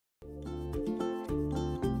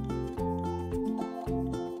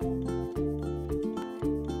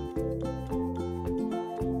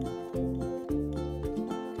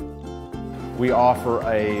We offer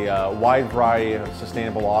a wide variety of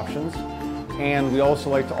sustainable options, and we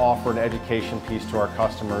also like to offer an education piece to our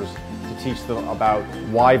customers to teach them about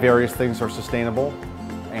why various things are sustainable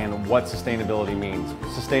and what sustainability means.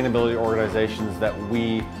 Sustainability organizations that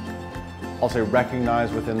we, I'll say,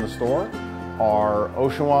 recognize within the store are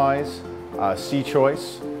Oceanwise, Sea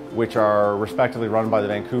Choice, which are respectively run by the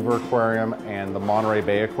Vancouver Aquarium and the Monterey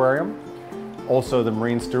Bay Aquarium. Also the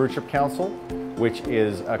Marine Stewardship Council, which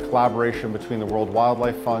is a collaboration between the World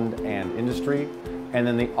Wildlife Fund and industry, and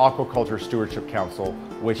then the Aquaculture Stewardship Council,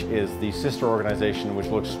 which is the sister organization which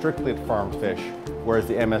looks strictly at farmed fish, whereas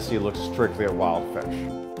the MSC looks strictly at wild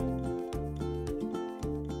fish.